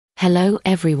Hello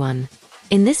everyone.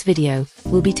 In this video,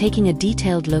 we'll be taking a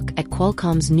detailed look at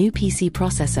Qualcomm's new PC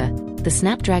processor, the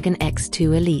Snapdragon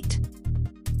X2 Elite.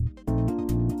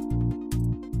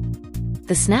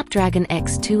 The Snapdragon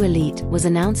X2 Elite was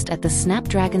announced at the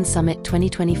Snapdragon Summit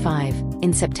 2025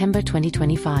 in September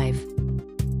 2025.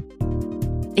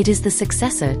 It is the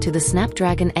successor to the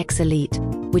Snapdragon X Elite,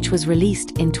 which was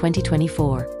released in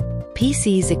 2024.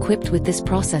 PCs equipped with this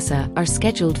processor are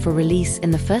scheduled for release in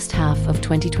the first half of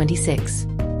 2026.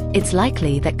 It's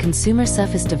likely that consumer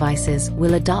Surface devices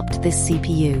will adopt this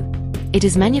CPU. It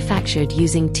is manufactured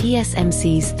using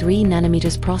TSMC's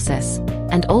 3nm process,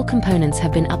 and all components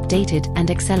have been updated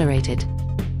and accelerated.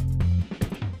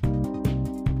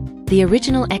 The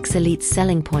original X Elite's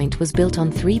selling point was built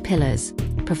on three pillars: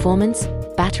 performance,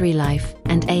 battery life,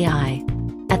 and AI.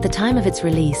 At the time of its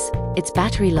release, its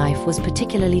battery life was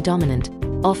particularly dominant,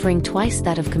 offering twice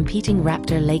that of competing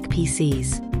Raptor Lake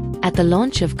PCs. At the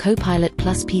launch of Copilot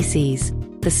Plus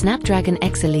PCs, the Snapdragon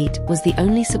X Elite was the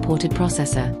only supported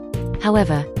processor.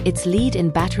 However, its lead in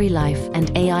battery life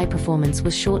and AI performance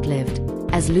was short-lived,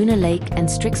 as Lunar Lake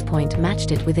and Strix Point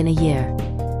matched it within a year.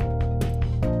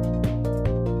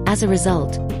 As a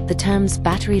result, the terms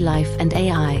battery life and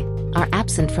AI are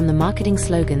absent from the marketing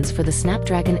slogans for the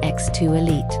Snapdragon X2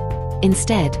 Elite.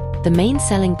 Instead, the main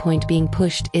selling point being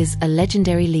pushed is a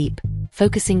legendary leap,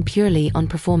 focusing purely on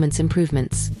performance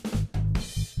improvements.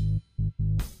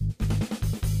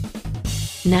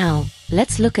 Now,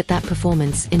 let's look at that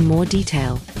performance in more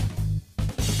detail.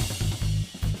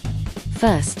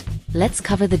 First, let's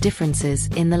cover the differences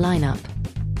in the lineup.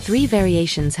 Three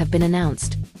variations have been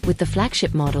announced, with the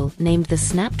flagship model named the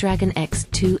Snapdragon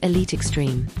X2 Elite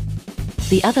Extreme.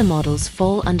 The other models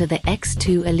fall under the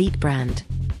X2 Elite brand.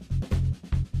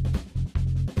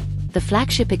 The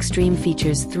flagship Extreme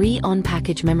features three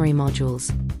on-package memory modules,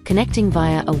 connecting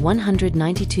via a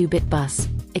 192-bit bus,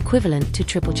 equivalent to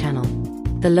triple channel.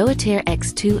 The lower-tier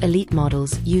X2 Elite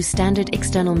models use standard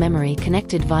external memory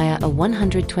connected via a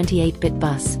 128-bit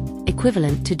bus,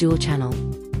 equivalent to dual channel.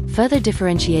 Further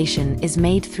differentiation is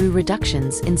made through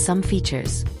reductions in some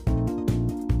features.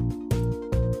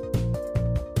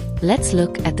 Let's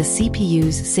look at the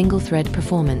CPU's single-thread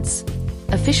performance.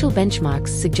 Official benchmarks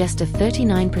suggest a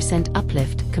 39%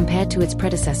 uplift compared to its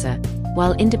predecessor,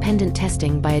 while independent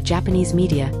testing by a Japanese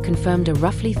media confirmed a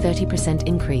roughly 30%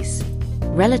 increase.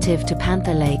 Relative to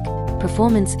Panther Lake,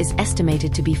 performance is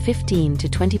estimated to be 15 to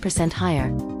 20%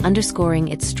 higher, underscoring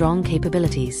its strong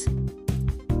capabilities.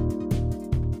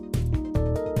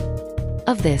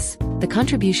 Of this, the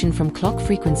contribution from clock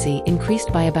frequency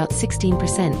increased by about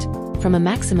 16%, from a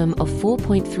maximum of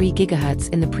 4.3 GHz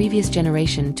in the previous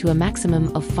generation to a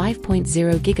maximum of 5.0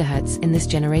 GHz in this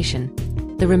generation.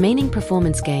 The remaining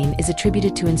performance gain is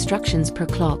attributed to instructions per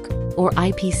clock, or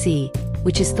IPC,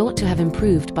 which is thought to have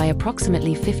improved by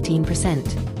approximately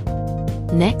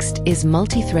 15%. Next is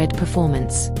multi-thread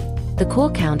performance. The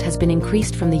core count has been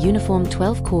increased from the uniform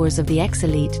 12 cores of the X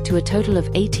Elite to a total of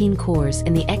 18 cores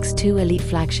in the X2 Elite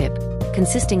flagship,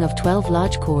 consisting of 12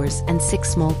 large cores and 6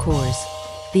 small cores.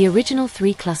 The original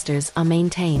 3 clusters are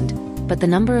maintained, but the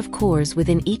number of cores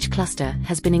within each cluster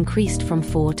has been increased from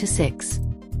 4 to 6.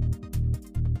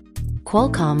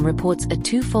 Qualcomm reports a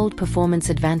twofold performance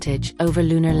advantage over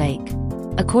Lunar Lake.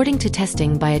 According to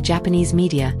testing by a Japanese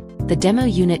media, the demo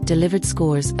unit delivered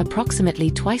scores approximately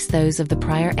twice those of the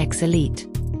prior X Elite.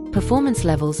 Performance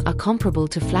levels are comparable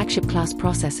to flagship-class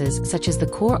processors such as the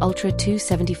Core Ultra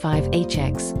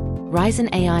 275HX, Ryzen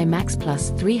AI Max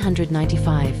Plus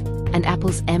 395, and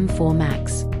Apple's M4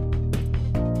 Max.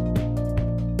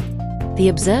 The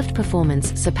observed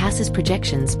performance surpasses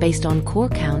projections based on core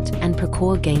count and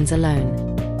per-core gains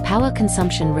alone. Power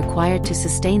consumption required to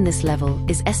sustain this level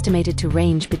is estimated to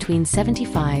range between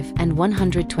 75 and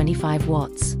 125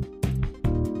 watts.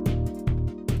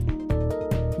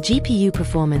 GPU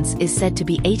performance is said to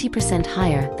be 80%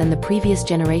 higher than the previous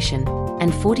generation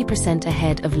and 40%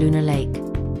 ahead of Lunar Lake.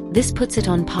 This puts it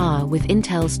on par with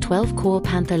Intel's 12-core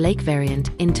Panther Lake variant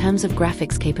in terms of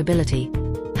graphics capability.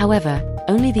 However,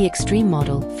 only the Extreme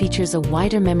model features a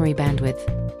wider memory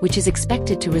bandwidth, which is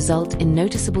expected to result in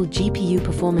noticeable GPU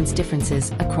performance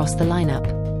differences across the lineup.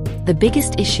 The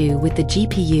biggest issue with the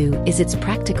GPU is its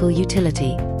practical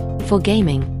utility. For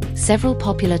gaming, several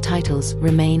popular titles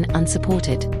remain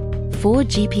unsupported. For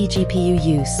GPU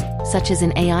use, such as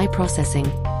in AI processing,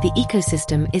 the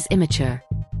ecosystem is immature.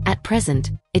 At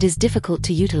present, it is difficult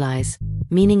to utilize,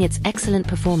 meaning its excellent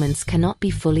performance cannot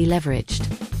be fully leveraged.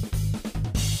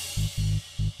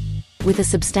 With a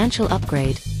substantial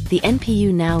upgrade, the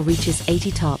NPU now reaches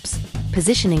 80 TOPS,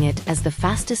 positioning it as the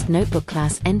fastest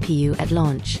notebook-class NPU at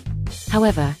launch.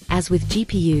 However, as with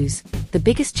GPUs, the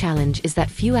biggest challenge is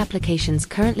that few applications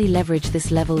currently leverage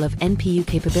this level of NPU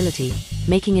capability,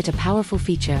 making it a powerful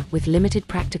feature with limited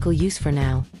practical use for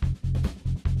now.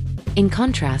 In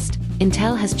contrast,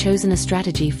 Intel has chosen a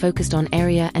strategy focused on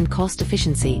area and cost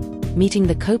efficiency, meeting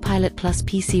the Copilot Plus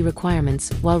PC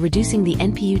requirements while reducing the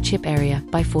NPU chip area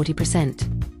by 40%.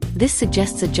 This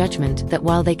suggests a judgment that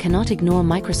while they cannot ignore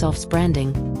Microsoft's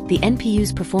branding, the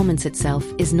NPU's performance itself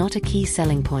is not a key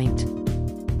selling point.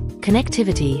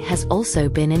 Connectivity has also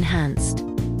been enhanced.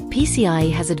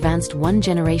 PCIe has advanced one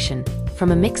generation,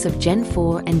 from a mix of Gen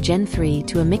 4 and Gen 3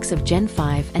 to a mix of Gen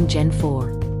 5 and Gen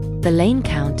 4. The lane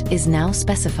count is now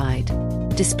specified.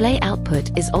 Display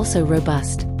output is also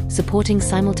robust, supporting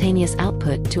simultaneous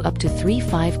output to up to 3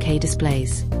 5K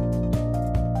displays.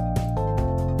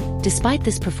 Despite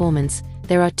this performance,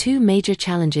 there are two major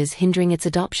challenges hindering its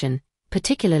adoption,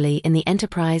 particularly in the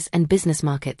enterprise and business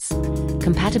markets: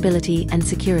 compatibility and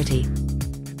security.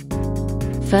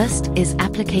 First is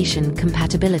application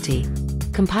compatibility.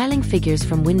 Compiling figures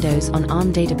from Windows on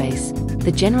ARM database,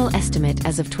 the general estimate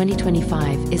as of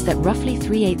 2025 is that roughly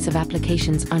 3/8 of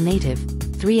applications are native,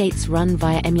 3/8 run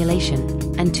via emulation,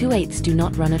 and 2/8 do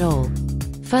not run at all.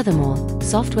 Furthermore,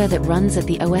 software that runs at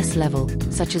the OS level,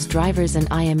 such as drivers and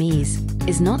IMEs,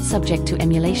 is not subject to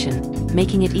emulation,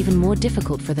 making it even more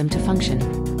difficult for them to function.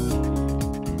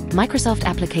 Microsoft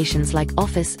applications like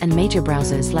Office and major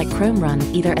browsers like Chrome run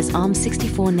either as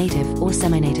ARM64 native or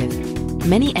semi-native.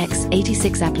 Many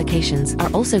x86 applications are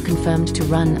also confirmed to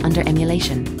run under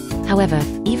emulation. However,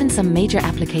 even some major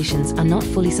applications are not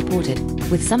fully supported,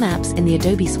 with some apps in the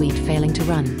Adobe suite failing to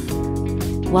run.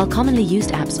 While commonly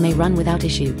used apps may run without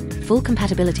issue, full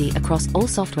compatibility across all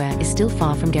software is still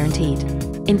far from guaranteed.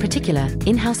 In particular,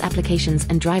 in-house applications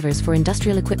and drivers for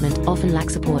industrial equipment often lack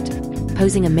support,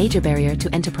 posing a major barrier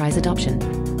to enterprise adoption.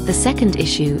 The second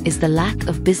issue is the lack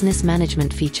of business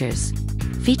management features.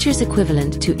 Features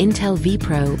equivalent to Intel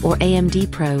vPro or AMD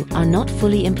Pro are not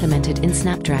fully implemented in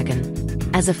Snapdragon.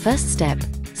 As a first step,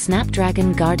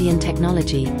 Snapdragon Guardian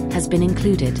technology has been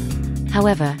included.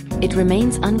 However, it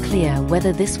remains unclear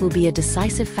whether this will be a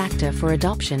decisive factor for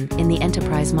adoption in the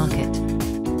enterprise market.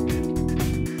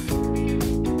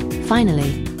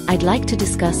 Finally, I'd like to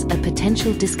discuss a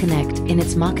potential disconnect in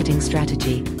its marketing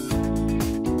strategy.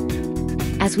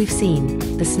 As we've seen,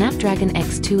 the Snapdragon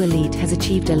X2 Elite has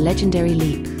achieved a legendary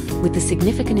leap, with the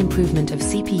significant improvement of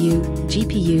CPU,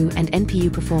 GPU, and NPU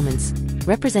performance,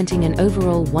 representing an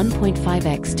overall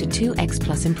 1.5x to 2x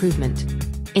plus improvement.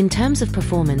 In terms of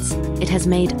performance, it has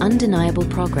made undeniable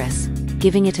progress,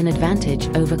 giving it an advantage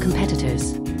over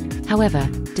competitors. However,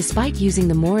 despite using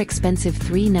the more expensive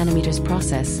 3nm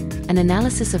process, an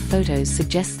analysis of photos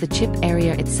suggests the chip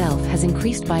area itself has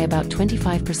increased by about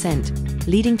 25%,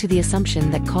 leading to the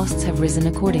assumption that costs have risen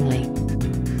accordingly.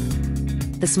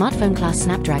 The smartphone-class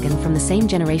Snapdragon from the same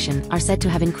generation are said to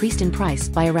have increased in price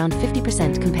by around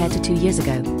 50% compared to 2 years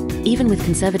ago. Even with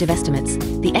conservative estimates,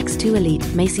 the X2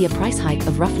 Elite may see a price hike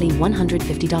of roughly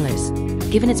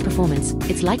 $150. Given its performance,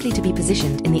 it's likely to be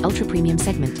positioned in the ultra-premium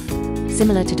segment,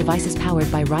 similar to devices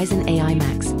powered by Ryzen AI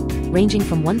Max, ranging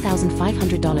from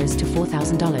 $1,500 to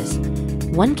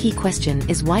 $4,000. One key question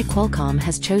is why Qualcomm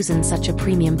has chosen such a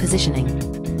premium positioning.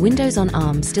 Windows on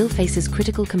ARM still faces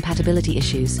critical compatibility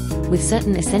issues, with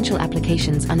certain essential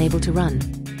applications unable to run,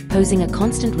 posing a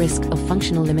constant risk of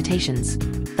functional limitations.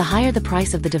 The higher the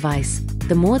price of the device,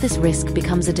 the more this risk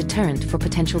becomes a deterrent for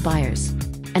potential buyers.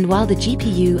 And while the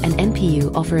GPU and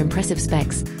NPU offer impressive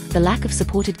specs, the lack of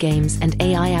supported games and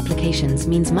AI applications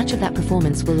means much of that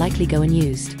performance will likely go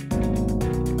unused.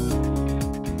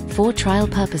 For trial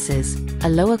purposes, a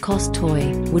lower-cost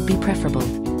toy would be preferable.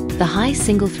 The high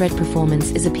single-thread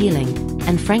performance is appealing,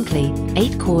 and frankly,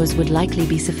 8 cores would likely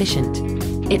be sufficient.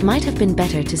 It might have been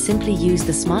better to simply use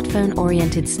the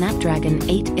smartphone-oriented Snapdragon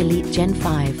 8 Elite Gen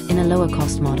 5 in a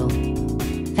lower-cost model.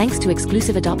 Thanks to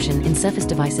exclusive adoption in Surface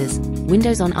devices,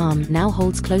 Windows on ARM now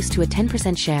holds close to a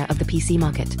 10% share of the PC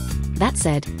market. That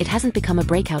said, it hasn't become a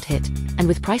breakout hit, and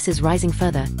with prices rising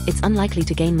further, it's unlikely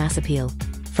to gain mass appeal.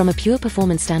 From a pure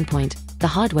performance standpoint, the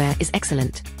hardware is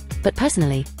excellent. But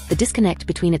personally, the disconnect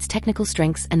between its technical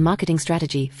strengths and marketing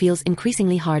strategy feels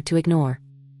increasingly hard to ignore.